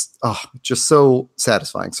makes it just so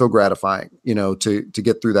satisfying, so gratifying, to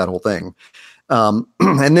get through that whole thing.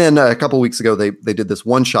 And then a couple of weeks ago, they did this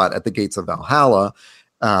one shot at the Gates of Valhalla,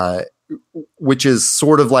 which is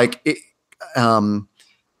sort of like,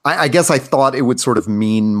 I guess I thought it would sort of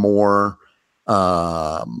mean more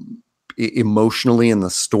emotionally in the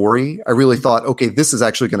story. I really thought, okay, this is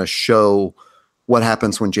actually going to show what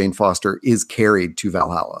happens when Jane Foster is carried to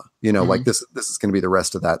Valhalla. Like this is going to be the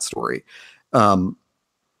rest of that story. And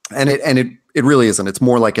it really isn't. It's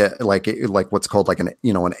more like what's called like an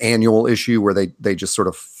annual issue where they just sort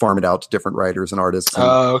of farm it out to different writers and artists.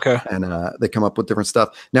 Okay. And they come up with different stuff.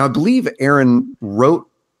 Now I believe Aaron wrote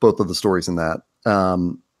both of the stories in that.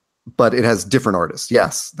 But it has different artists.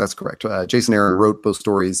 Yes, that's correct. Jason Aaron wrote both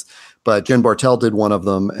stories, but Jen Bartel did one of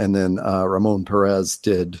them, and then Ramon Perez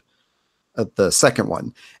did the second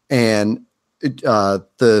one. And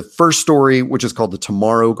the first story, which is called The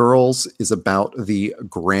Tomorrow Girls, is about the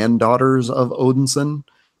granddaughters of Odinson,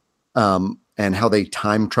 and how they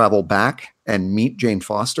time travel back and meet Jane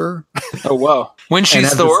Foster. Oh, wow. When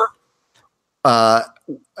she's Thor?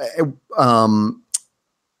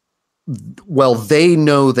 Well, they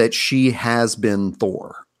know that she has been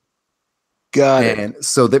Thor. Got it. And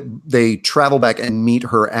so that they travel back and meet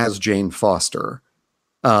her as Jane Foster.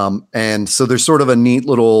 And so there's sort of a neat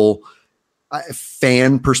little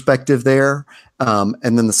fan perspective there. And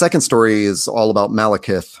then the second story is all about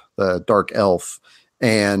Malekith, the dark elf.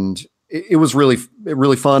 And it was really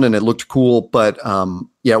fun, and it looked cool. But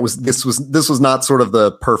this was not sort of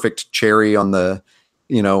the perfect cherry on the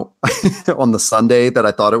on the Sunday that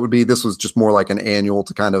I thought it would be. This was just more like an annual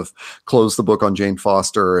to kind of close the book on Jane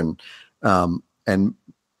Foster and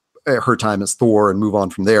her time as Thor and move on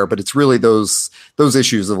from there. But it's really those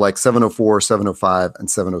issues of like 704, 705,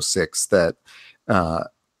 and 706 that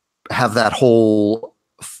have that whole,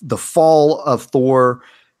 the fall of Thor,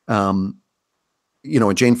 and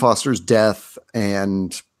Jane Foster's death,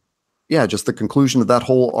 and just the conclusion of that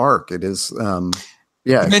whole arc. It is,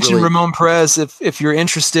 you mentioned really Ramon Perez. If you're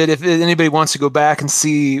interested, if anybody wants to go back and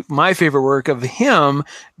see my favorite work of him,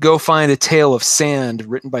 go find A Tale of Sand,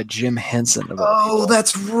 written by Jim Henson.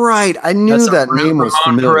 That's right. I knew that name was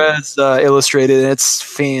familiar. Ramon Perez illustrated, and it's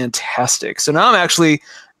fantastic. So now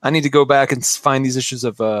I need to go back and find these issues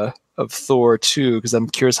of Thor too, because I'm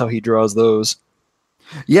curious how he draws those.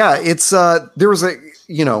 Yeah, it's there was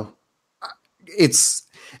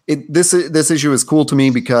this issue is cool to me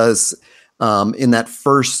because. In that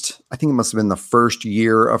first, I think it must have been the first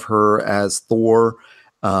year of her as Thor,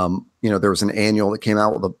 there was an annual that came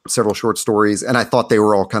out with several short stories, and I thought they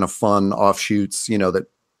were all kind of fun offshoots, that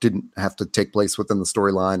didn't have to take place within the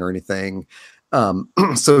storyline or anything.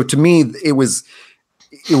 So to me, it was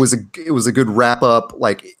a good wrap up,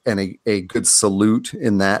 and a good salute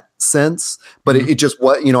in that sense. But it just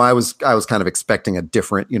what I was kind of expecting a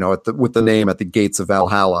different, with the name At the Gates of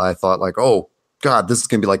Valhalla. I thought like, oh God, this is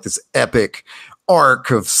going to be like this epic arc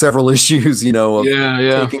of several issues, taking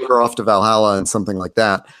her off to Valhalla and something like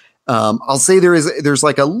that. I'll say there's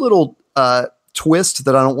like a little twist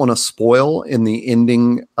that I don't want to spoil in the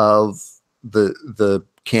ending of the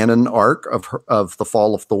canon arc of the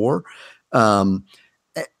fall of Thor.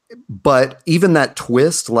 But even that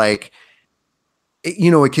twist,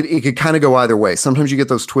 it could kind of go either way. Sometimes you get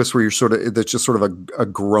those twists where that's just sort of a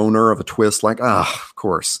groaner of a twist, like, of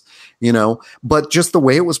course, but just the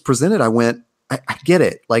way it was presented, I went, I get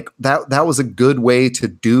it. Like that was a good way to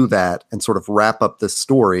do that and sort of wrap up this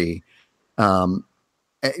story. So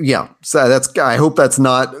I hope that's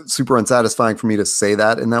not super unsatisfying for me to say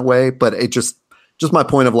that in that way, but it just my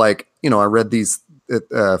point of I read these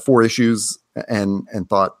 4 issues and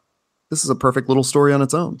thought, this is a perfect little story on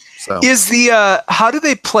its own. So is how do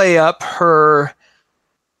they play up her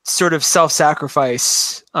sort of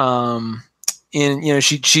self-sacrifice?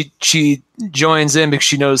 She joins in because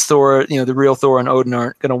she knows Thor, the real Thor and Odin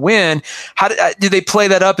aren't going to win. How do they play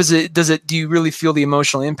that up? Do you really feel the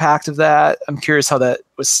emotional impact of that? I'm curious how that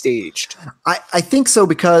was staged. I think so,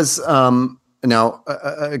 because now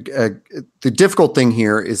the difficult thing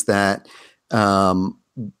here is that I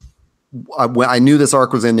knew this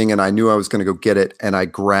arc was ending, and I knew I was going to go get it, and I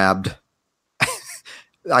grabbed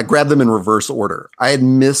them in reverse order. I had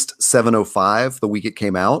missed 705 the week it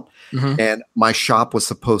came out, and my shop was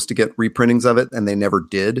supposed to get reprintings of it, and they never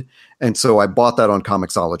did. And so I bought that on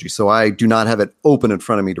Comixology. So I do not have it open in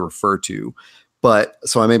front of me to refer to,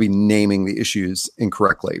 so I may be naming the issues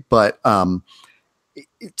incorrectly. But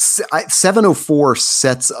 704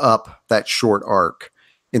 sets up that short arc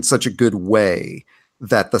in such a good way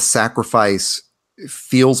that the sacrifice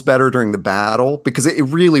feels better during the battle, because it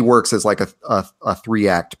really works as like a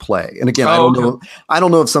 3-act play. And again, I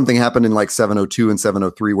don't know if something happened in like 702 and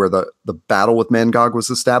 703 where the battle with Mangog was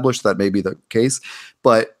established. That may be the case,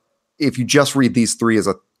 but if you just read these three as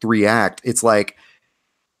a 3-act, it's like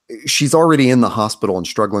she's already in the hospital and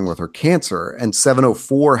struggling with her cancer. And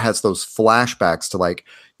 704 has those flashbacks to like,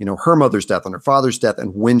 you know, her mother's death and her father's death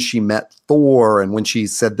and when she met Thor and when she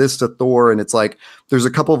said this to Thor. And it's like, there's a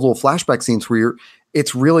couple of little flashback scenes where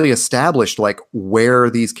it's really established like where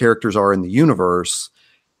these characters are in the universe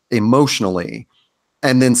emotionally.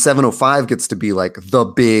 And then 705 gets to be like the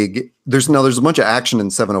big, there's a bunch of action in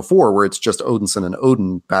 704 where it's just Odinson and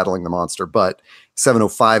Odin battling the monster, but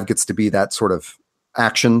 705 gets to be that sort of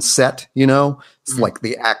action set, you know, it's like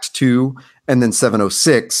the act 2. And then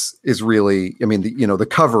 706 is really, I mean, the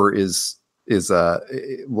cover is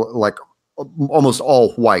like almost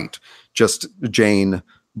all white, just Jane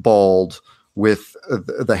bald with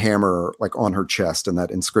the hammer like on her chest and that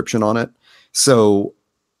inscription on it. So,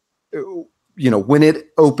 you know, when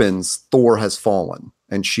it opens, Thor has fallen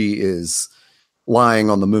and she is lying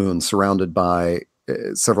on the moon surrounded by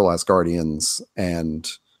several Asgardians. And,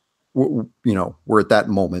 you know, we're at that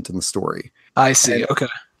moment in the story. I see. Okay.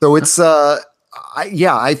 So it's,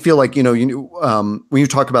 I feel like, you know, when you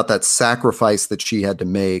talk about that sacrifice that she had to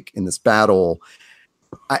make in this battle,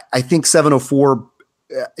 I think 704,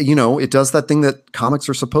 you know, it does that thing that comics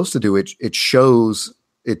are supposed to do. It shows,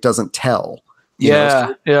 it doesn't tell.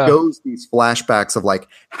 So it shows these flashbacks of like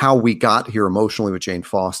how we got here emotionally with Jane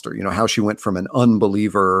Foster, you know, how she went from an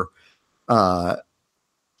unbeliever to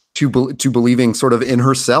believing sort of in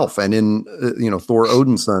herself and in, you know, Thor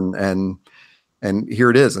Odinson and here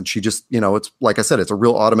it is. And she just, you know, it's like I said, it's a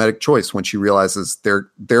real automatic choice when she realizes they're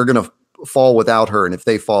going to fall without her. And if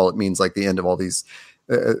they fall, it means like the end of all these,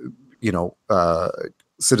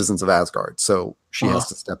 citizens of Asgard. So she has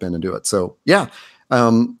to step in and do it. So, yeah.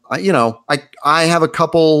 I have a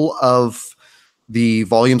couple of the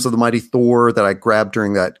volumes of the Mighty Thor that I grabbed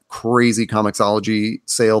during that crazy Comixology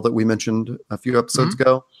sale that we mentioned a few episodes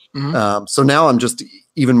ago. Mm-hmm. So now I'm just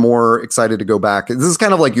even more excited to go back. This is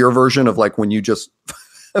kind of like your version of like when you just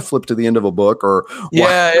flip to the end of a book or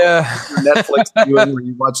Netflix viewing where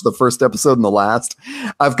you watch the first episode and the last.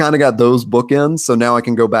 I've kind of got those bookends. So now I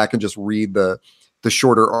can go back and just read the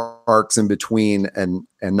shorter arcs in between and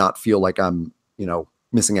not feel like I'm, you know,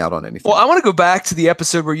 missing out on anything. Well, I want to go back to the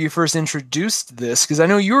episode where you first introduced this, because I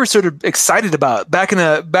know you were sort of excited about back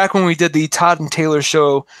when we did the Todd and Taylor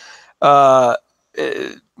show,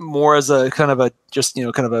 more as a kind of a just, you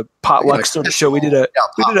know, kind of a potluck sort of show. We did a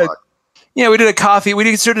coffee.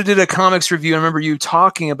 We sort of did a comics review. I remember you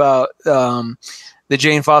talking about the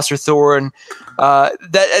Jane Foster Thor, and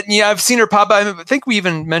I've seen her pop up. I think we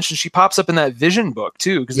even mentioned she pops up in that Vision book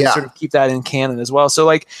too, because they sort of keep that in canon as well. So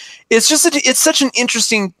like, it's just it's such an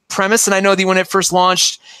interesting premise, and I know that when it first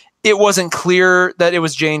launched, it wasn't clear that it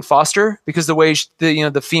was Jane Foster because the way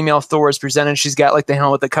the female Thor is presented, she's got like the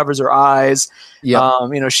helmet that covers her eyes. Yeah,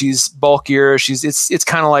 she's bulkier. It's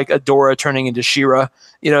kind of like Adora turning into She-Ra.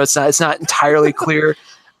 You know, it's not entirely clear.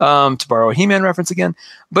 To borrow a He-Man reference again,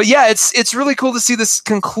 but yeah, it's really cool to see this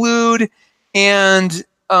conclude. And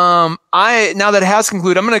now that it has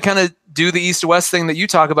concluded, I'm going to kind of do the east to west thing that you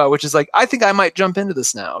talk about, which is like I think I might jump into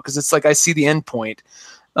this now because it's like I see the end point.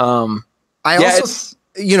 I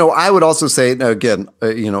would also say again,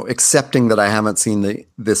 accepting that I haven't seen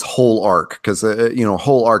this whole arc because a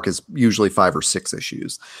whole arc is usually 5 or 6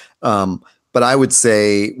 issues. But I would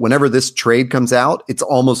say whenever this trade comes out, it's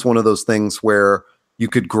almost one of those things where you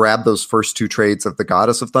could grab those first 2 trades of the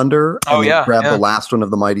Goddess of Thunder and grab the last one of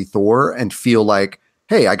the Mighty Thor and feel like,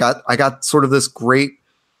 hey, I got sort of this great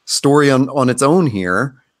story on its own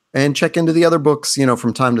here, and check into the other books,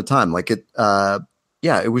 from time to time. Like it,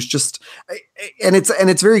 it was just, and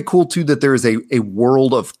it's very cool too that there is a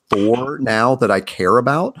world of Thor now that I care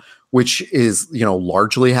about, which is,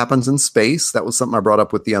 largely happens in space. That was something I brought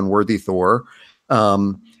up with the Unworthy Thor.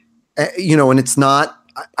 And it's not,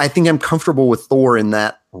 I think I'm comfortable with Thor in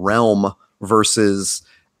that realm versus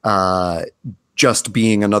just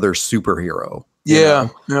being another superhero.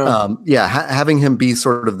 Having him be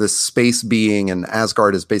sort of this space being, and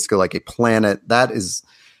Asgard is basically like a planet that is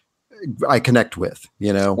I connect with.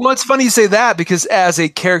 Well, it's funny you say that because as a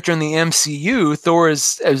character in the MCU, Thor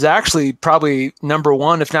is actually probably number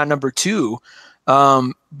 1, if not number 2.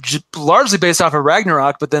 Largely based off of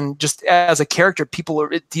Ragnarok, but then just as a character,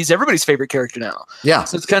 he's everybody's favorite character now. Yeah.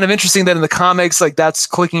 So it's kind of interesting that in the comics, like that's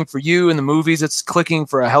clicking for you. In the movies, it's clicking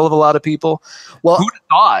for a hell of a lot of people. Well, who'd have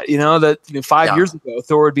thought, that 5 years ago,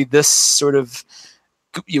 Thor would be this sort of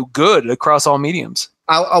good across all mediums.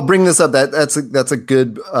 I'll bring this up. That's a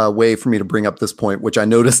good way for me to bring up this point, which I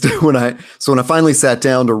noticed when I finally sat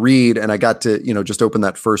down to read and I got to, just open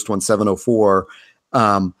that first one, 704.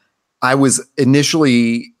 I was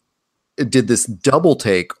initially did this double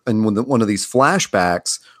take in one of these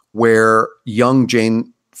flashbacks where young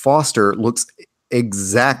Jane Foster looks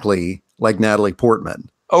exactly like Natalie Portman.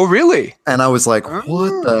 Oh, really? And I was like,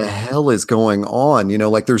 what the hell is going on?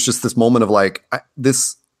 Like there's just this moment of like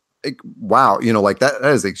wow, like that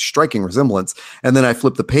is a striking resemblance. And then I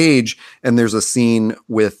flip the page and there's a scene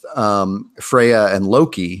with Freya and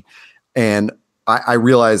Loki. And I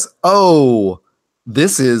realize,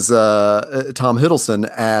 this is Tom Hiddleston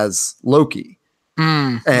as Loki.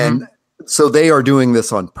 Mm-hmm. And so they are doing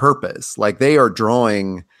this on purpose. Like they are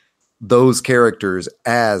drawing those characters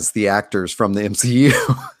as the actors from the MCU,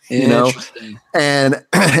 and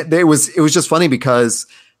it was just funny because,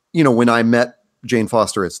 when I met Jane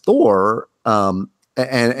Foster as Thor,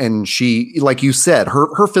 and she, like you said,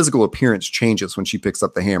 her physical appearance changes when she picks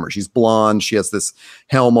up the hammer. She's blonde. She has this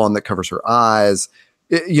helm on that covers her eyes.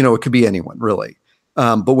 It could be anyone really.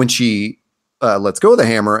 But when she lets go of the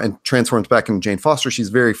hammer and transforms back into Jane Foster, she's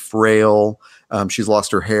very frail. She's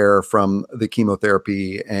lost her hair from the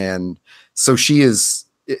chemotherapy. And so she is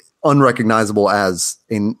unrecognizable as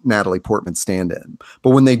a Natalie Portman stand-in.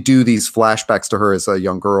 But when they do these flashbacks to her as a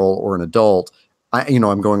young girl or an adult,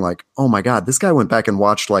 I'm going like, oh my God, this guy went back and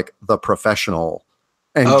watched like The Professional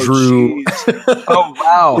and drew,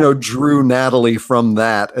 drew Natalie from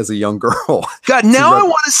that as a young girl. God, now I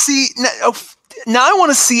want to see. Now I want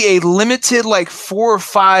to see a limited, like 4 or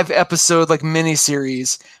 5 episode, like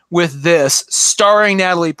miniseries with this starring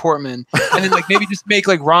Natalie Portman, and then like maybe just make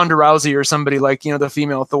like Ronda Rousey or somebody like, the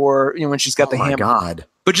female Thor, when she's got the hammer. God.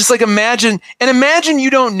 But just like imagine you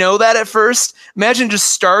don't know that at first. Imagine it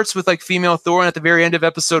just starts with like female Thor, and at the very end of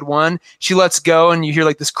episode 1, she lets go, and you hear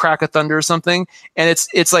like this crack of thunder or something, and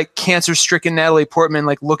it's like cancer-stricken Natalie Portman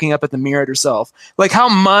like looking up at the mirror at herself. Like how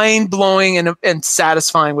mind-blowing and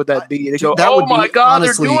satisfying would that be to go, oh my God,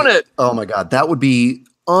 honestly, they're doing it. Oh my God, that would be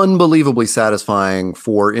unbelievably satisfying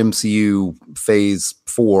for MCU Phase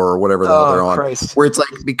 4 or whatever the hell they're on. Christ. Where it's like,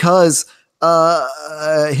 because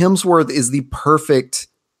Hemsworth is the perfect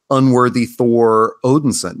unworthy Thor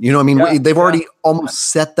Odinson. They've already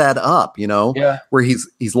almost set that up, where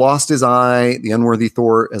he's lost his eye. The unworthy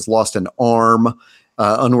Thor has lost an arm.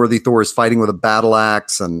 Unworthy Thor is fighting with a battle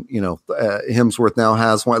axe, and Hemsworth now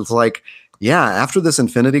has one. It's like, after this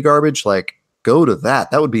Infinity garbage, like go to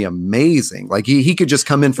that. That would be amazing. Like he could just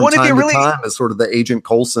come in from time to time as sort of the Agent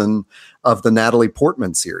Coulson of the Natalie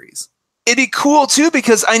Portman series. It'd be cool too,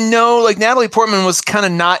 because I know like Natalie Portman was kind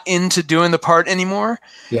of not into doing the part anymore.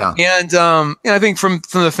 Yeah. And I think from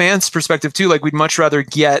the fans' perspective too, like we'd much rather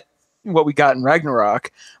get what we got in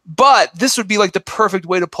Ragnarok, but this would be like the perfect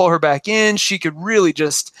way to pull her back in. She could really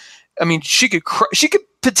just, she could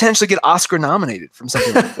potentially get Oscar nominated from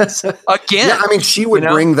something like this again. Yeah, she would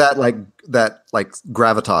bring that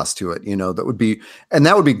gravitas to it,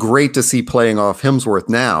 that would be great to see playing off Hemsworth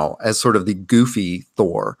now as sort of the goofy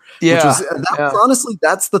Thor. Yeah. Honestly,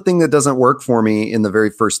 that's the thing that doesn't work for me in the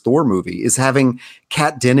very first Thor movie, is having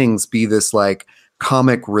Kat Dennings be this like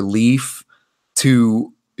comic relief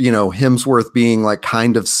to, Hemsworth being like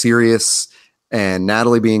kind of serious and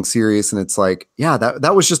Natalie being serious. And it's like,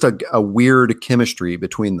 that was just a weird chemistry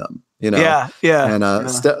between them, Yeah. And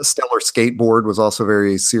Stellar Skateboard was also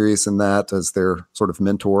very serious in that as their sort of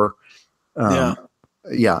mentor.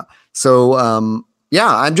 So,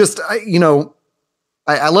 I'm just,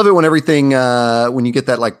 I love it when everything, when you get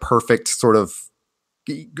that like perfect sort of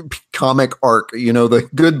comic arc, the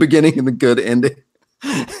good beginning and the good ending.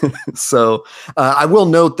 So I will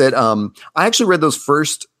note that I actually read those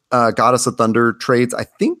first Goddess of Thunder trades, I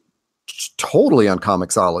think totally on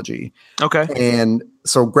Comixology. Okay. And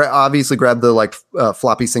so obviously grabbed the like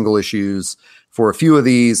floppy single issues for a few of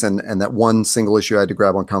these, and that one single issue I had to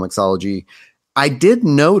grab on Comixology. I did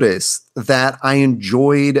notice that I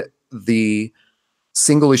enjoyed the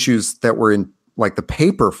single issues that were in like the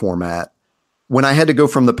paper format. When I had to go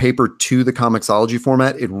from the paper to the Comixology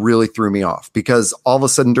format, it really threw me off, because all of a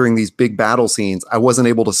sudden during these big battle scenes, I wasn't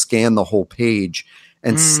able to scan the whole page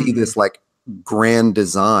and see this like grand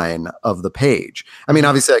design of the page.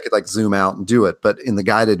 Obviously I could like zoom out and do it, but in the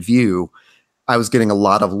guided view, I was getting a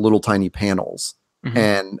lot of little tiny panels. Mm-hmm.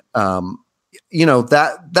 And,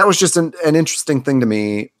 that was just an interesting thing to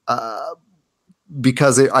me,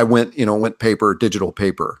 because I went digital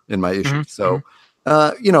paper in my issue. Mm-hmm. So,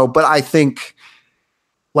 but I think,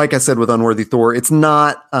 like I said, with Unworthy Thor, it's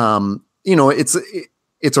not,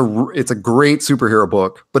 it's a great superhero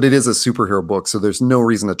book, but it is a superhero book, so there's no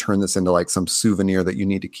reason to turn this into like some souvenir that you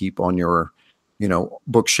need to keep on your,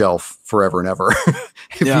 bookshelf forever and ever.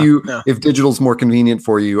 If digital's more convenient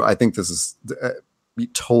for you, I think this is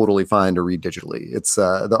totally fine to read digitally. It's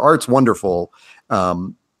the art's wonderful,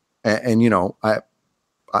 and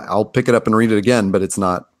I'll pick it up and read it again, but it's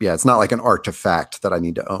not like an artifact that I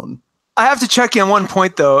need to own. I have to check in on one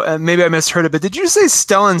point though, and maybe I misheard it, but did you say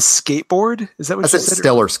Stellan Skateboard? Is that what you said?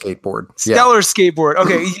 Stellar Skateboard. Stellar Skateboard.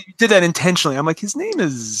 Okay, you did that intentionally. I'm like, his name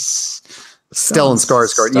is Stellan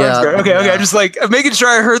Skarsgård. Yeah. Okay. I'm just like making sure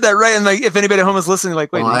I heard that right. And like, if anybody at home is listening,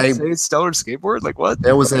 like, wait, did you say Stellar Skateboard? Like, what?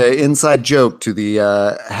 That was an inside joke to the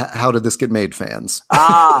How Did This Get Made fans.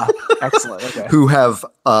 Excellent. Okay. Who have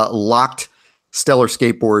locked Stellar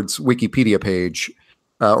Skateboard's Wikipedia page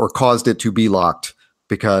or caused it to be locked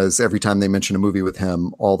because every time they mention a movie with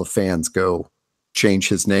him, all the fans go change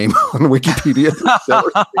his name on Wikipedia.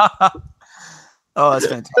 Oh, that's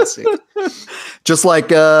fantastic. Just like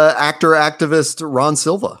activist Ron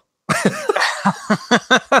Silva.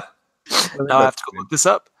 Now I have to go look this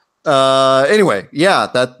up. Anyway, yeah,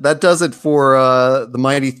 that does it for the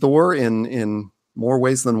Mighty Thor in more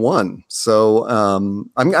ways than one. So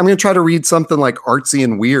I'm going to try to read something like artsy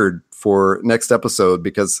and weird for next episode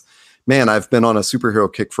because, man, I've been on a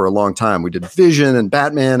superhero kick for a long time. We did Vision and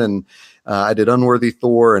Batman, and I did Unworthy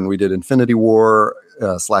Thor, and we did Infinity War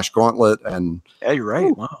 / Gauntlet. And yeah, you're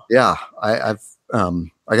right. Wow. Yeah, I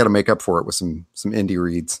got to make up for it with some indie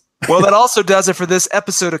reads. Well, that also does it for this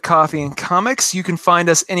episode of Coffee and Comics. You can find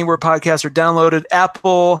us anywhere podcasts are downloaded.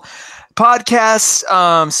 Apple Podcasts,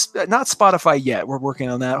 not Spotify yet. We're working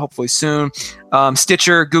on that hopefully soon.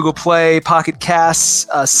 Stitcher, Google Play, Pocket Casts,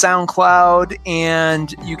 SoundCloud,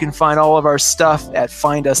 and you can find all of our stuff at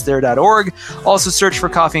findusthere.org. Also search for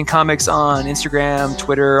Coffee and Comics on Instagram,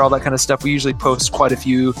 Twitter, all that kind of stuff. We usually post quite a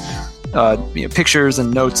few pictures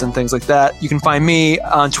and notes and things like that. You can find me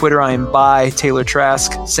on Twitter. I am by Taylor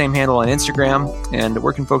Trask, same handle on Instagram. And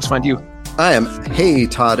where can folks find you? I am Hey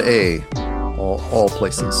Todd A. All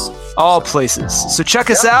places. All places. So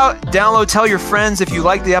check us out. Download, tell your friends. If you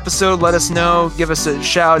liked the episode, let us know. Give us a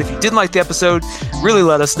shout. If you didn't like the episode, really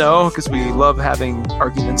let us know because we love having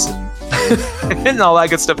arguments and, and all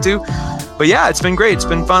that good stuff too. But yeah, it's been great. It's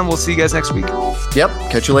been fun. We'll see you guys next week. Yep.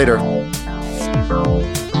 Catch you later.